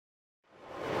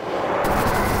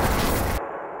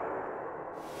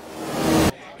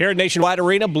Here at Nationwide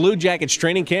Arena, Blue Jackets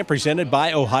training camp presented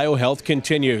by OhioHealth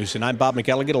continues. And I'm Bob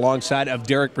McElligott alongside of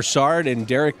Derick Brassard. And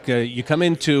Derick, you come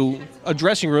into a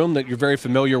dressing room that you're very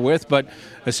familiar with, but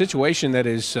a situation that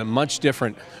is much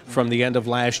different from the end of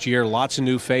last year. Lots of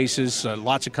new faces,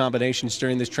 lots of combinations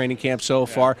during this training camp so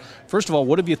far. First of all,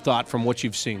 what have you thought from what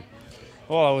you've seen?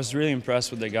 Well, I was really impressed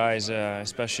with the guys,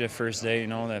 especially the first day. You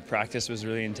know, the practice was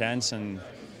really intense, and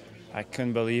I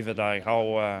couldn't believe it,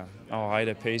 how high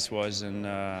the pace was, and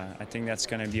I think that's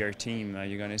going to be our team.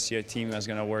 You're going to see a team that's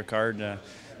going to work hard, a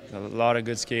lot of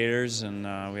good skaters, and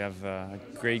we have a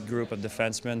great group of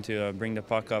defensemen to bring the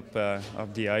puck up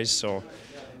the ice. So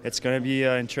it's going to be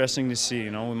interesting to see.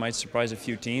 You know, we might surprise a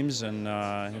few teams, and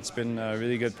it's been a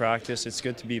really good practice. It's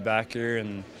good to be back here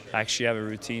and actually have a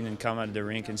routine and come out of the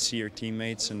rink and see your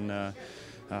teammates. And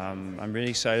I'm really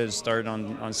excited to start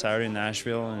on Saturday in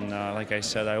Nashville, and like I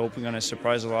said, I hope we're going to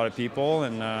surprise a lot of people,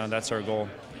 and that's our goal.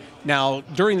 Now,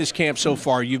 during this camp so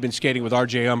far, you've been skating with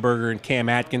R.J. Umberger and Cam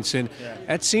Atkinson. Yeah.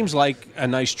 That seems like a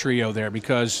nice trio there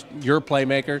because you're a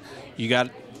playmaker. You got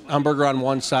Umberger on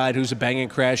one side, who's a bang and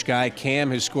crash guy.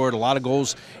 Cam has scored a lot of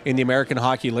goals in the American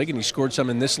Hockey League, and he scored some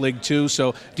in this league too.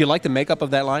 So do you like the makeup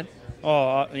of that line?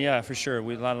 Oh, yeah, for sure.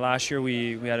 Last year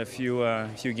we had a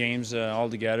few games all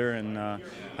together, and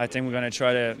I think we're going to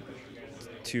try to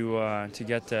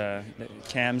get the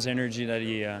Cam's energy that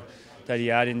he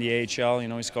had in the AHL. You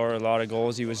know, he scored a lot of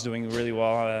goals. He was doing really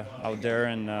well out there,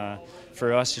 and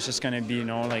for us, it's just going to be, you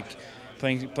know, like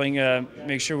playing.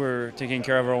 Make sure we're taking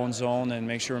care of our own zone and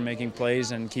make sure we're making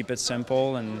plays and keep it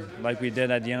simple, and like we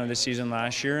did at the end of the season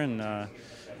last year, and I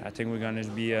think we're going to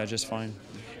be just fine.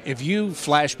 If you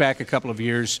flash back a couple of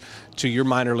years to your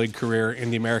minor league career in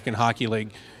the American Hockey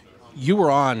League, you were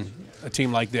on a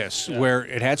team like this where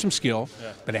it had some skill,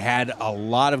 but it had a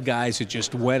lot of guys that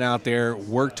just went out there,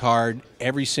 worked hard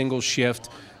every single shift.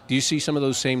 Do you see some of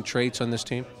those same traits on this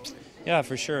team? Yeah,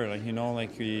 for sure. Like, you know,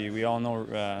 like we all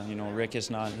know, you know, Rick is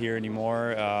not here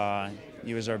anymore.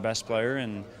 He was our best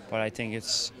player, but I think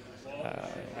it's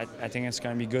I think it's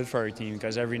going to be good for our team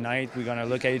because every night we're going to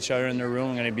look at each other in the room.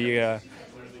 We're going to be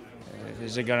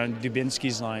is it going to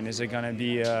Dubinsky's line? Is it going to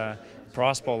be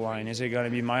Prospol line? Is it going to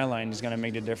be my line? Is going to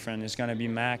make the difference? It's going to be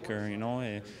Mac, or, you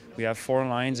know, we have four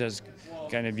lines that's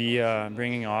going to be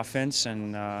bringing offense,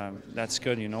 and that's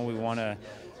good. You know, we want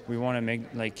to make,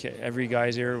 like, every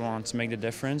guy's here wants to make the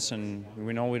difference, and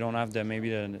we know we don't have maybe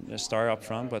the star up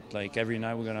front, but like every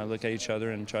night we're going to look at each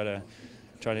other and try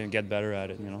to get better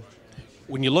at it. You know.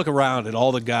 When you look around at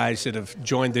all the guys that have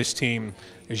joined this team,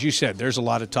 as you said, there's a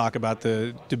lot of talk about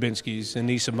the Dubinskys and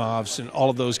Nisimovs and all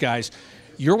of those guys.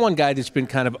 You're one guy that's been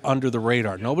kind of under the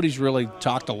radar. Nobody's really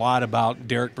talked a lot about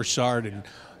Derick Brassard and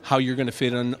how you're going to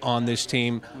fit in on this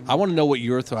team. I want to know what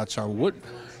your thoughts are.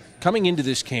 Coming into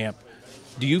this camp,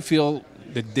 do you feel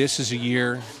that this is a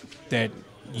year that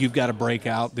you've got to break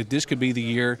out, that this could be the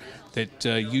year that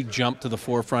you jump to the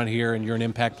forefront here and you're an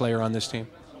impact player on this team?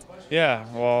 Yeah,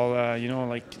 well, you know,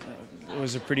 like, it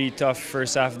was a pretty tough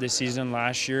first half of the season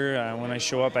last year. When I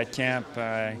show up at camp,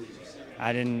 I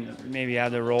didn't maybe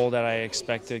have the role that I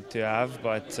expected to have,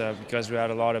 but because we had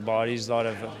a lot of bodies, a lot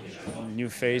of new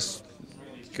face,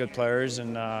 good players,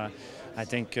 and I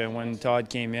think when Todd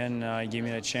came in, he gave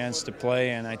me a chance to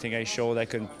play, and I think I showed I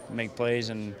could make plays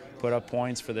and put up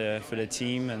points for the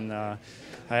team, and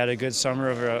I had a good summer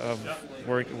of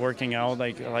working out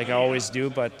like I always do.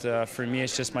 But for me,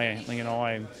 it's just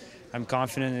I'm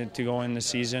confident to go in the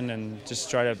season and just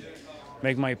try to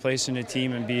make my place in the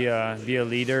team and be a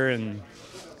leader, and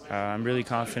I'm really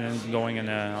confident going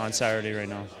on Saturday right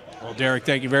now. Well, Derick,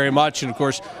 thank you very much, and of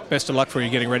course, best of luck for you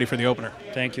getting ready for the opener.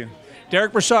 Thank you.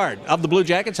 Derick Brassard of the Blue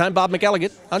Jackets. I'm Bob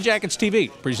McElligott on Jackets TV,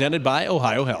 presented by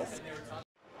OhioHealth.